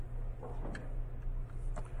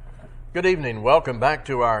Good evening. Welcome back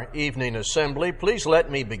to our evening assembly. Please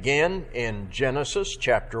let me begin in Genesis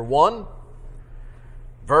chapter 1,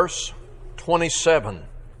 verse 27.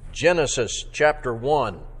 Genesis chapter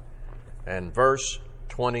 1 and verse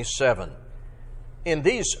 27. In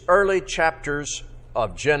these early chapters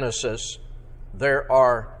of Genesis, there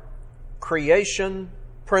are creation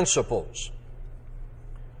principles.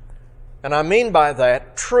 And I mean by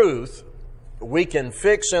that truth we can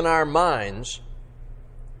fix in our minds,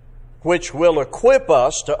 which will equip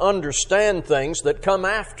us to understand things that come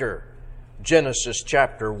after Genesis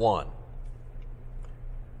chapter 1.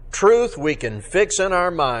 Truth we can fix in our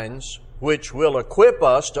minds, which will equip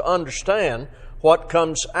us to understand what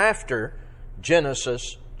comes after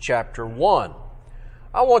Genesis chapter 1.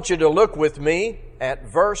 I want you to look with me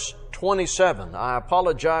at verse 27. I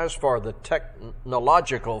apologize for the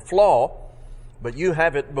technological flaw, but you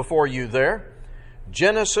have it before you there.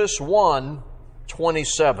 Genesis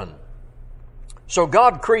 1:27. So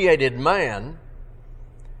God created man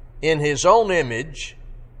in His own image.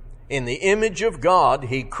 In the image of God,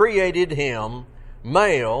 He created him,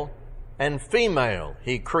 male and female,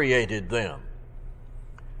 He created them.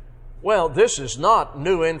 Well, this is not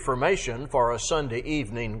new information for a Sunday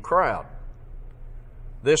evening crowd.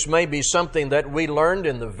 This may be something that we learned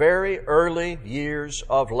in the very early years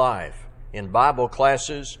of life, in Bible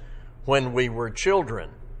classes when we were children.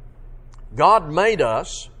 God made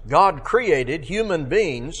us, God created human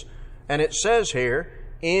beings, and it says here,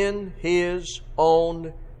 in His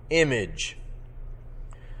own image.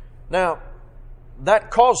 Now,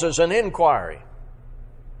 that causes an inquiry.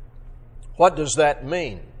 What does that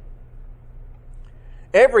mean?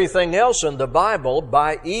 Everything else in the Bible,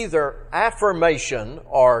 by either affirmation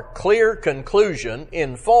or clear conclusion,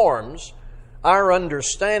 informs our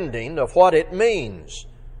understanding of what it means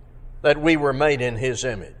that we were made in His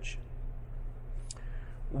image.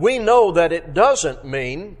 We know that it doesn't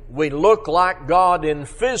mean we look like God in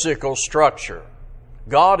physical structure.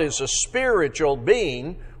 God is a spiritual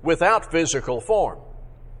being without physical form.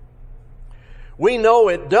 We know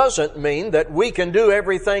it doesn't mean that we can do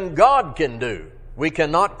everything God can do. We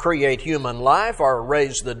cannot create human life or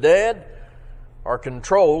raise the dead or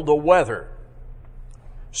control the weather.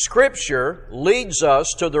 Scripture leads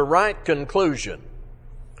us to the right conclusion.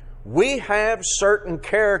 We have certain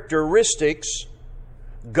characteristics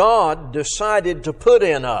God decided to put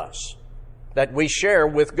in us that we share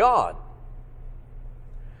with God.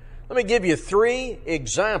 Let me give you 3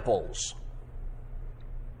 examples.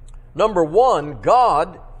 Number 1,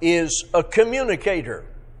 God is a communicator.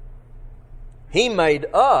 He made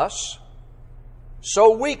us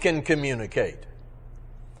so we can communicate.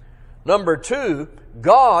 Number 2,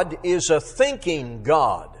 God is a thinking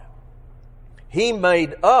God. He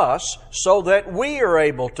made us so that we are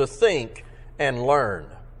able to think and learn.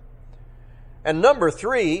 And number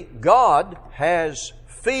 3, God has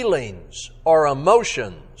feelings or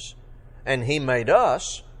emotions, and He made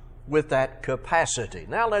us with that capacity.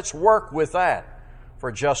 Now let's work with that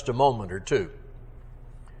for just a moment or two.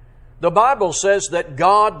 The Bible says that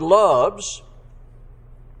God loves.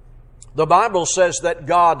 The Bible says that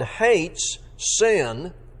God hates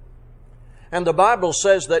sin. And the Bible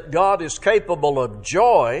says that God is capable of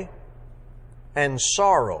joy and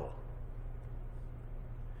sorrow.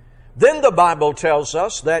 Then the Bible tells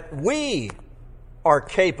us that we are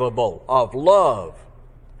capable of love,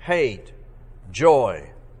 hate,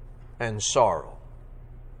 joy, and sorrow.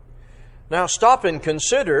 Now stop and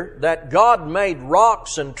consider that God made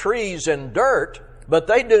rocks and trees and dirt, but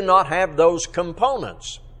they do not have those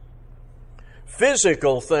components.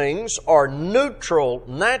 Physical things or neutral,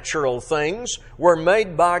 natural things were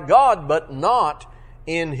made by God, but not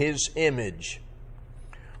in His image.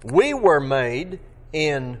 We were made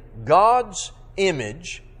in God's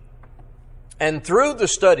image, and through the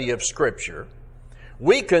study of Scripture,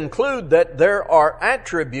 we conclude that there are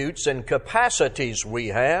attributes and capacities we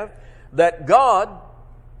have that God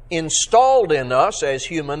installed in us as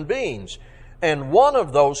human beings. And one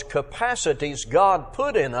of those capacities God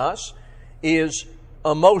put in us is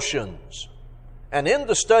emotions. And in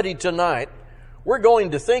the study tonight, we're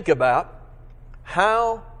going to think about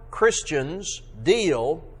how Christians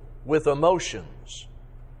deal with emotions.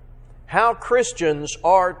 How Christians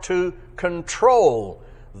are to control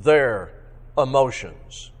their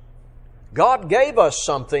emotions. God gave us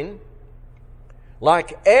something.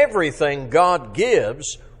 Like everything God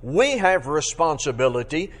gives, we have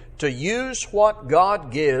responsibility to use what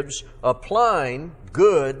God gives, applying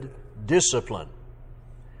good discipline.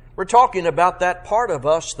 We're talking about that part of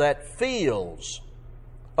us that feels,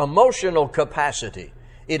 emotional capacity.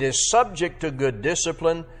 It is subject to good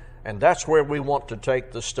discipline, and that's where we want to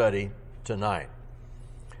take the study tonight.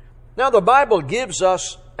 Now, the Bible gives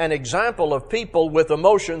us an example of people with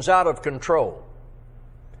emotions out of control.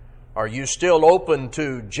 Are you still open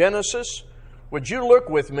to Genesis? Would you look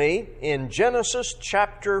with me in Genesis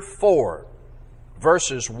chapter 4,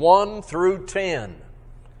 verses 1 through 10.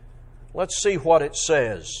 Let's see what it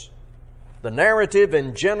says. The narrative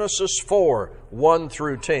in Genesis 4, 1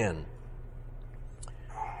 through 10.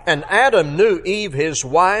 And Adam knew Eve his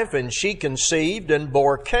wife, and she conceived and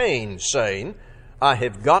bore Cain, saying, I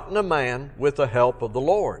have gotten a man with the help of the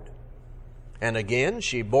Lord. And again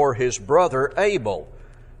she bore his brother Abel.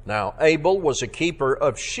 Now Abel was a keeper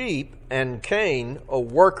of sheep, and Cain a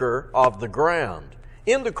worker of the ground.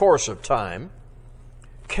 In the course of time,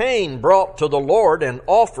 Cain brought to the Lord an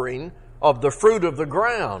offering of the fruit of the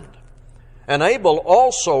ground. And Abel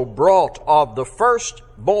also brought of the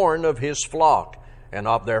firstborn of his flock, and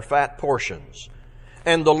of their fat portions.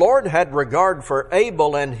 And the Lord had regard for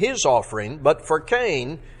Abel and his offering, but for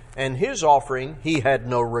Cain and his offering he had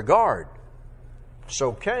no regard.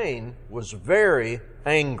 So Cain was very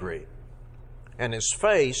angry, and his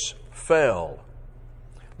face fell.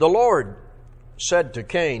 The Lord said to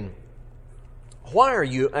Cain, Why are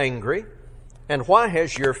you angry, and why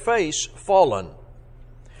has your face fallen?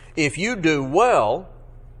 If you do well,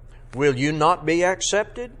 will you not be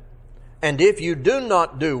accepted? And if you do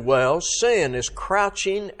not do well, sin is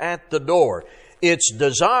crouching at the door. Its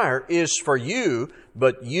desire is for you,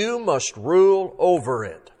 but you must rule over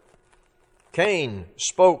it. Cain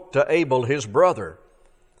spoke to Abel his brother,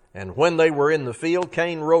 and when they were in the field,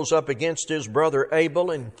 Cain rose up against his brother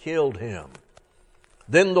Abel and killed him.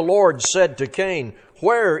 Then the Lord said to Cain,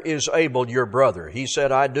 Where is Abel your brother? He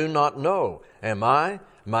said, I do not know. Am I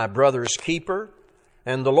my brother's keeper?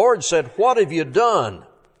 And the Lord said, What have you done?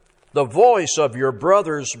 The voice of your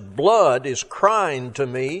brother's blood is crying to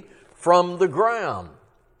me from the ground.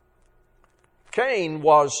 Cain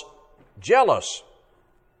was jealous,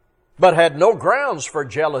 but had no grounds for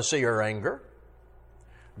jealousy or anger.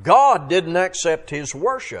 God didn't accept his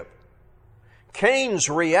worship. Cain's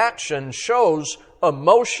reaction shows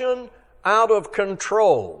emotion out of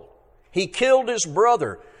control. He killed his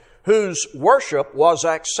brother, whose worship was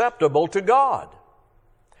acceptable to God.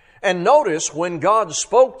 And notice when God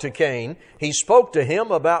spoke to Cain, he spoke to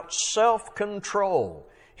him about self-control.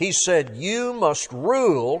 He said, You must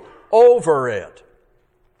rule over it.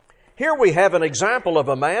 Here we have an example of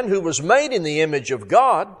a man who was made in the image of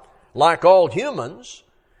God, like all humans.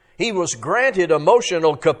 He was granted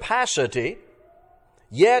emotional capacity,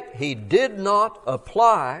 yet he did not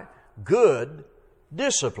apply good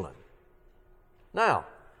discipline. Now,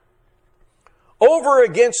 over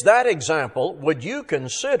against that example, would you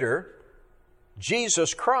consider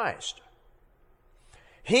Jesus Christ?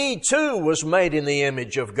 He too was made in the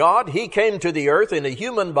image of God. He came to the earth in a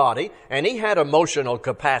human body, and he had emotional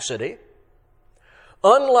capacity.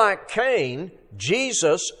 Unlike Cain,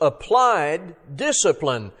 Jesus applied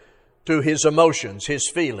discipline to his emotions, his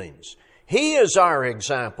feelings. He is our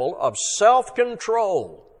example of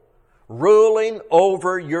self-control, ruling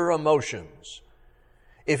over your emotions.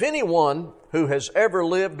 If anyone who has ever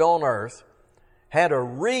lived on earth had a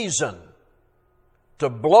reason to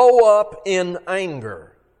blow up in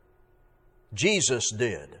anger, Jesus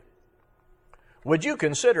did. Would you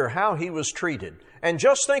consider how he was treated? And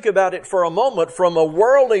just think about it for a moment from a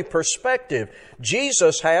worldly perspective.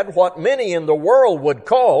 Jesus had what many in the world would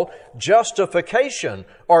call justification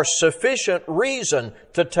or sufficient reason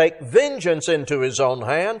to take vengeance into his own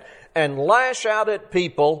hand and lash out at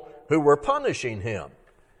people who were punishing him.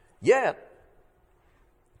 Yet,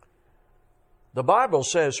 the Bible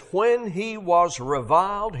says, when he was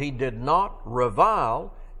reviled, he did not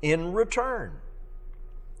revile in return.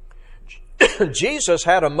 Jesus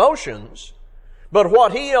had emotions, but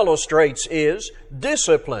what he illustrates is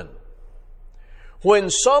discipline. When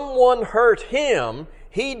someone hurt him,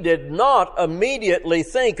 he did not immediately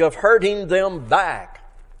think of hurting them back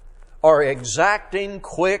or exacting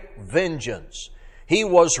quick vengeance. He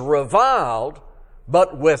was reviled,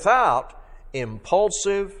 but without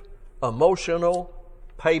impulsive, emotional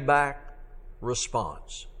payback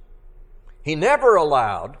response. He never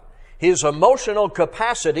allowed his emotional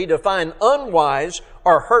capacity to find unwise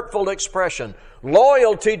or hurtful expression.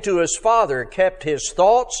 Loyalty to his Father kept his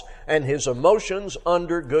thoughts and his emotions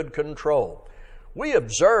under good control. We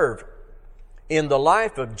observe in the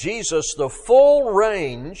life of Jesus the full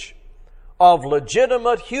range of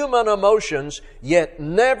legitimate human emotions, yet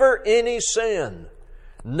never any sin,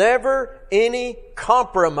 never any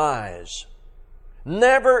compromise,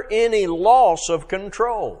 never any loss of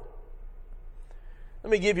control. Let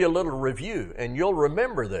me give you a little review, and you'll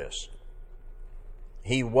remember this.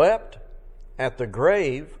 He wept at the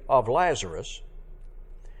grave of Lazarus,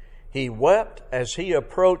 he wept as he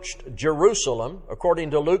approached Jerusalem,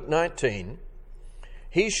 according to Luke 19.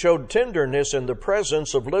 He showed tenderness in the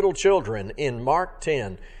presence of little children in Mark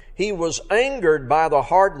 10. He was angered by the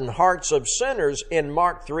hardened hearts of sinners in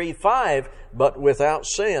Mark 3:5, but without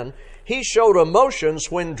sin. He showed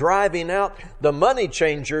emotions when driving out the money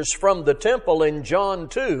changers from the temple in John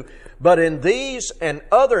 2. But in these and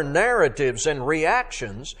other narratives and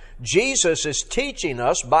reactions, Jesus is teaching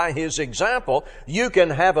us by His example, you can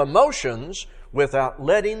have emotions without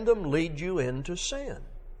letting them lead you into sin.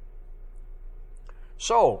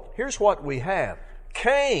 So, here's what we have.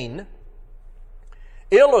 Cain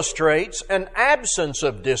illustrates an absence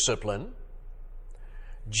of discipline.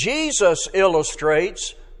 Jesus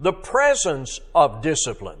illustrates the presence of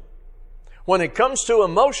discipline. When it comes to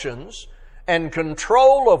emotions and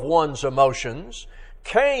control of one's emotions,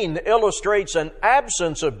 Cain illustrates an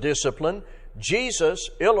absence of discipline. Jesus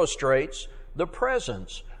illustrates the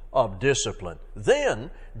presence of discipline. Then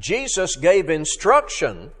Jesus gave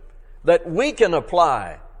instruction that we can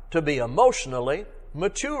apply to be emotionally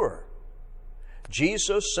mature.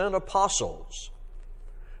 Jesus sent apostles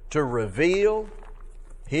to reveal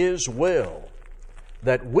His will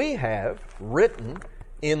that we have written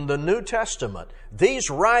in the New Testament. These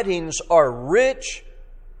writings are rich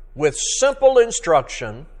with simple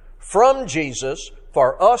instruction from Jesus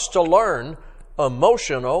for us to learn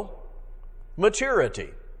emotional maturity.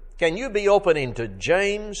 Can you be opening to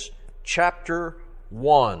James chapter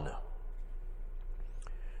 1?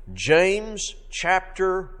 James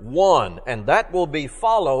chapter 1, and that will be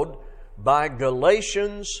followed by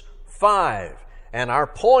Galatians 5. And our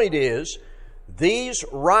point is, these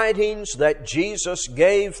writings that Jesus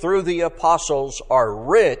gave through the apostles are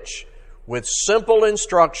rich with simple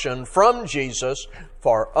instruction from Jesus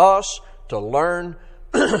for us to learn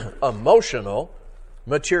emotional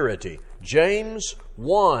maturity. James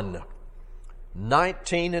 1,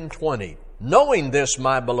 19 and 20. Knowing this,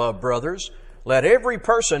 my beloved brothers, let every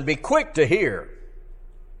person be quick to hear,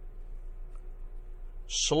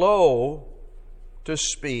 slow to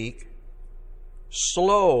speak,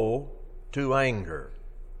 slow to anger.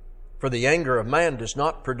 For the anger of man does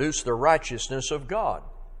not produce the righteousness of God.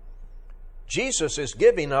 Jesus is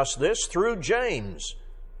giving us this through James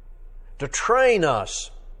to train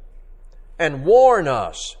us and warn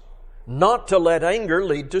us not to let anger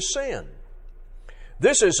lead to sin.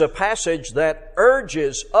 This is a passage that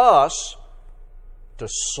urges us to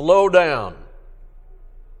slow down,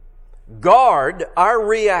 guard our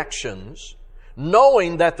reactions,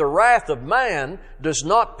 knowing that the wrath of man does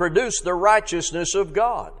not produce the righteousness of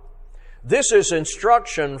God. This is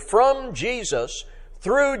instruction from Jesus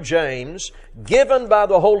through James, given by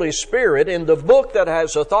the Holy Spirit in the book that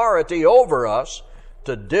has authority over us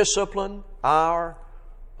to discipline our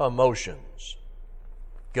emotions.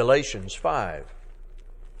 Galatians 5,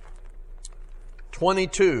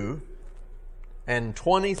 22 and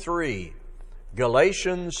 23.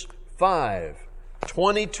 Galatians 5,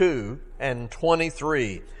 22 and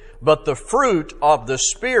 23. But the fruit of the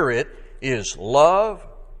Spirit is love,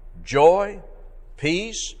 joy,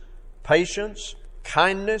 peace, patience,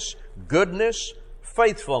 kindness, goodness,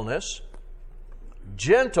 faithfulness,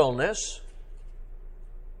 gentleness,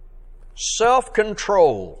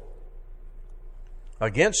 self-control.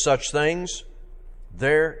 Against such things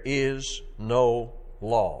there is no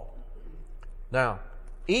law. Now,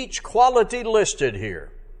 each quality listed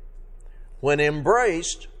here, when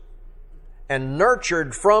embraced and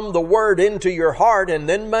nurtured from the Word into your heart and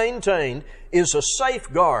then maintained, is a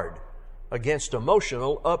safeguard against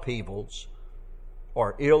emotional upheavals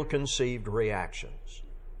or ill-conceived reactions.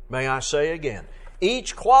 May I say again,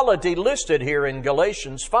 each quality listed here in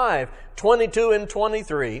Galatians 5, 22 and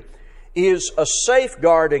 23 is a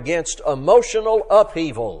safeguard against emotional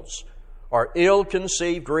upheavals or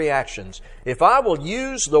ill-conceived reactions. If I will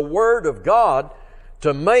use the Word of God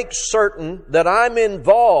to make certain that I'm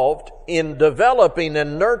involved in developing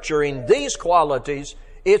and nurturing these qualities,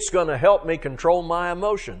 it's going to help me control my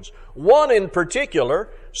emotions. One in particular,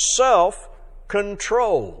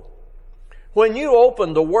 self-control. When you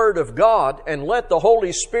open the Word of God and let the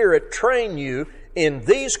Holy Spirit train you in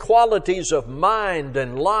these qualities of mind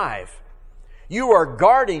and life, you are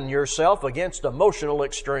guarding yourself against emotional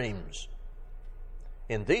extremes.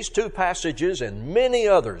 In these two passages and many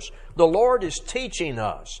others, the Lord is teaching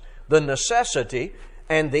us the necessity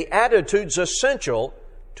and the attitudes essential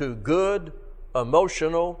to good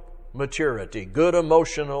emotional maturity, good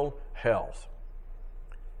emotional health.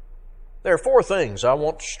 There are four things I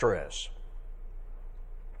want to stress.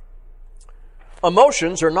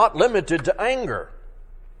 Emotions are not limited to anger.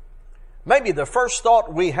 Maybe the first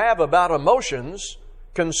thought we have about emotions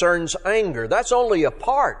concerns anger. That's only a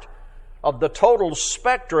part of the total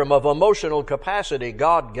spectrum of emotional capacity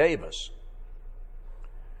God gave us.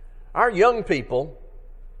 Our young people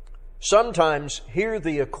sometimes hear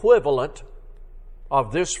the equivalent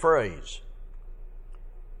of this phrase: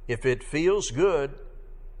 if it feels good,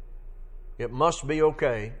 it must be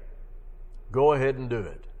okay. Go ahead and do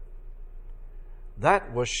it.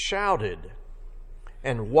 That was shouted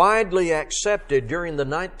and widely accepted during the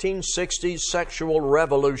 1960s sexual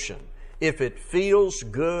revolution. If it feels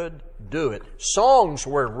good, do it. Songs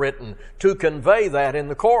were written to convey that in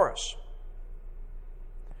the chorus.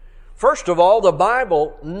 First of all, the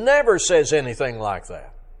Bible never says anything like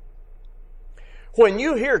that. When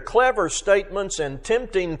you hear clever statements and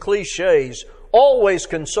tempting cliches, always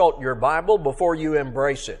consult your Bible before you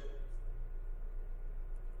embrace it.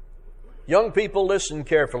 Young people, listen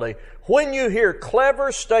carefully. When you hear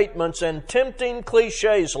clever statements and tempting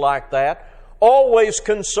cliches like that, always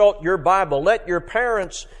consult your Bible. Let your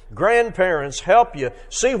parents, grandparents help you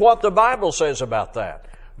see what the Bible says about that.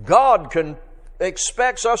 God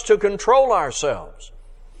expects us to control ourselves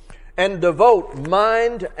and devote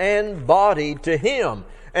mind and body to Him.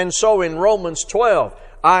 And so in Romans 12,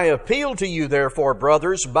 I appeal to you, therefore,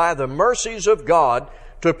 brothers, by the mercies of God,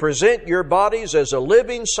 to present your bodies as a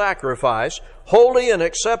living sacrifice, holy and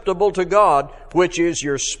acceptable to God, which is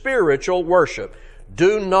your spiritual worship.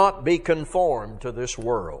 Do not be conformed to this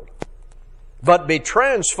world, but be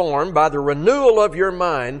transformed by the renewal of your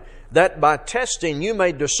mind, that by testing you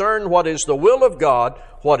may discern what is the will of God,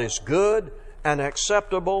 what is good and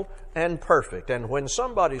acceptable and perfect. And when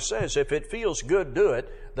somebody says, if it feels good, do it,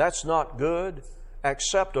 that's not good,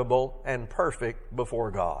 acceptable, and perfect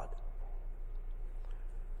before God.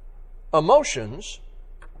 Emotions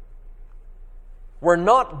were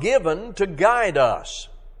not given to guide us.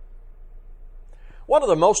 One of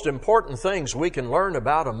the most important things we can learn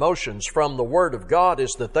about emotions from the Word of God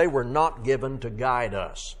is that they were not given to guide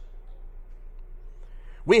us.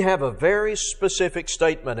 We have a very specific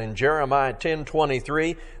statement in Jeremiah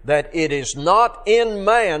 10:23 that it is not in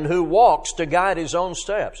man who walks to guide his own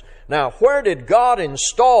steps. Now, where did God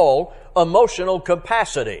install emotional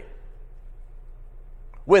capacity?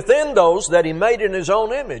 Within those that He made in His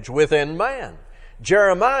own image, within man.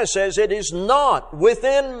 Jeremiah says it is not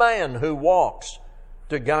within man who walks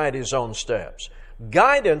to guide his own steps.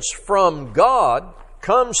 Guidance from God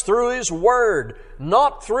comes through His Word,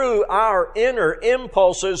 not through our inner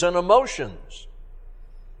impulses and emotions.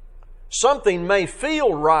 Something may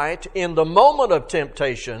feel right in the moment of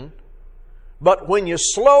temptation, but when you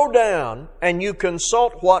slow down and you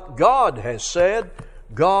consult what God has said,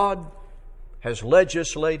 God has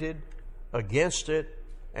legislated against it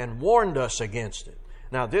and warned us against it.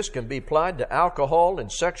 Now, this can be applied to alcohol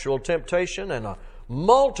and sexual temptation and a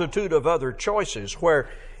multitude of other choices where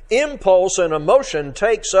impulse and emotion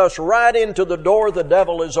takes us right into the door the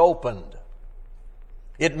devil has opened.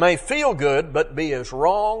 It may feel good, but be as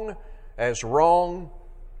wrong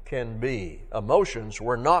can be. Emotions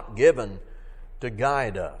were not given to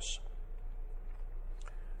guide us.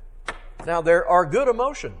 Now, there are good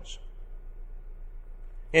emotions.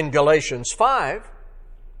 In Galatians 5,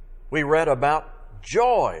 we read about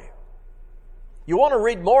joy. You want to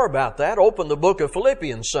read more about that? Open the book of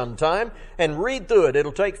Philippians sometime and read through it.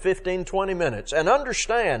 It'll take 15-20 minutes. And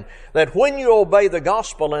understand that when you obey the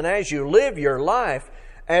gospel and as you live your life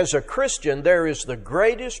as a Christian, there is the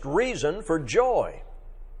greatest reason for joy.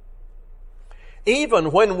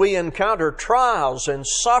 Even when we encounter trials and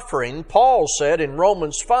suffering, Paul said in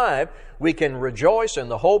Romans 5, we can rejoice in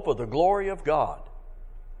the hope of the glory of God.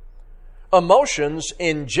 Emotions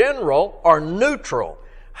in general are neutral.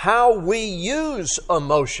 How we use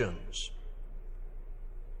emotions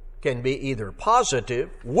can be either positive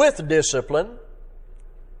with discipline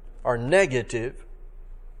or negative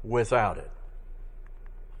without it.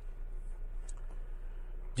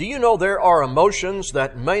 Do you know there are emotions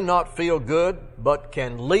that may not feel good but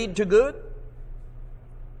can lead to good?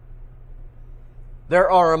 There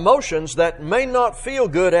are emotions that may not feel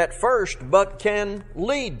good at first but can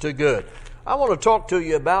lead to good. I want to talk to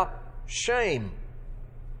you about shame.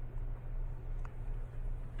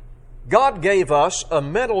 God gave us a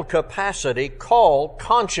mental capacity called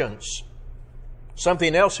conscience.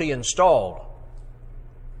 Something else He installed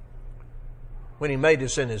when He made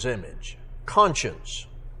us in His image. Conscience.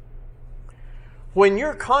 When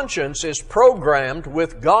your conscience is programmed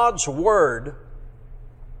with God's Word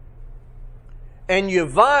and you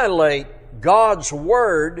violate God's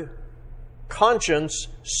Word, conscience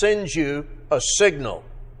sends you a signal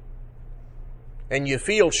and you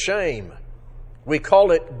feel shame. We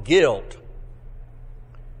call it guilt.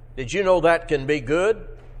 Did you know that can be good?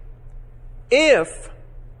 If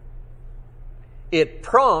it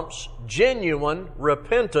prompts genuine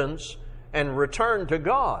repentance and return to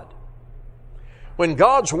God. When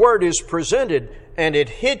God's Word is presented and it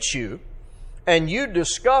hits you, and you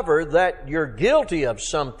discover that you're guilty of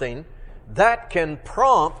something, that can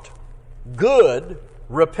prompt good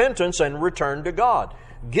repentance and return to God.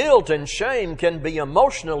 Guilt and shame can be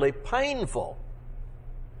emotionally painful,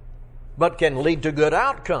 but can lead to good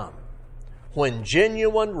outcome when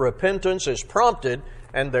genuine repentance is prompted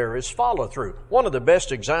and there is follow-through. One of the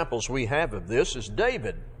best examples we have of this is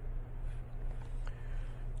David.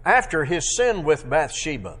 After his sin with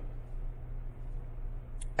Bathsheba,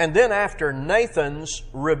 and then after Nathan's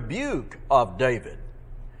rebuke of David,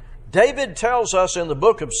 David tells us in the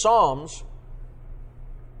book of Psalms,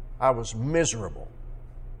 I was miserable.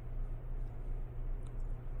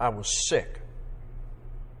 I was sick.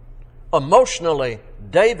 Emotionally,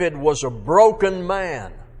 David was a broken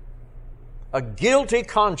man, a guilty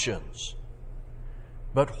conscience.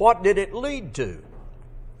 But what did it lead to?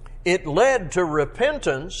 It led to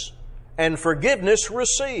repentance and forgiveness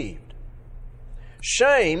received.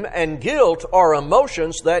 Shame and guilt are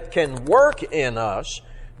emotions that can work in us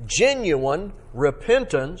genuine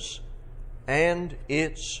repentance and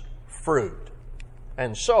its fruit.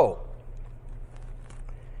 And so,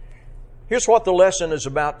 here's what the lesson is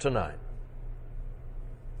about tonight.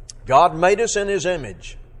 God made us in His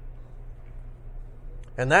image.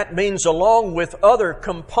 And that means along with other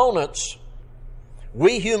components,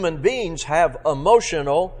 we human beings have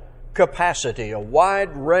emotional capacity, a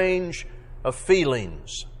wide range of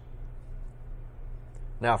feelings.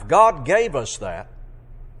 Now, if God gave us that,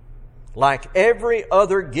 like every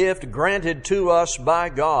other gift granted to us by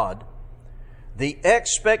God, the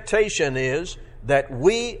expectation is that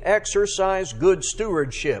we exercise good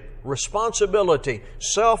stewardship, responsibility,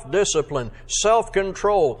 self-discipline,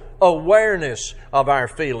 self-control, awareness of our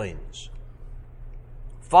feelings.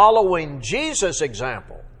 Following Jesus'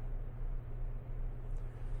 example,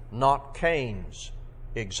 not Cain's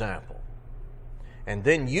example. And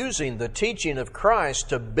then using the teaching of Christ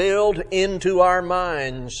to build into our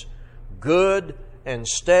minds good and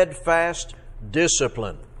steadfast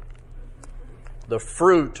discipline. The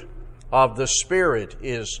fruit of the Spirit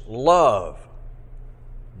is love,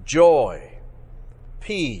 joy,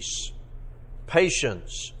 peace,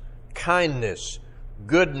 patience, kindness,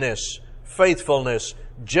 goodness, faithfulness,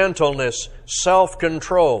 gentleness,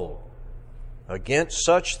 self-control. Against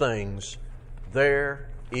such things there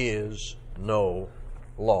is no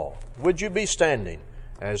law. Would you be standing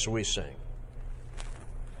as we sing?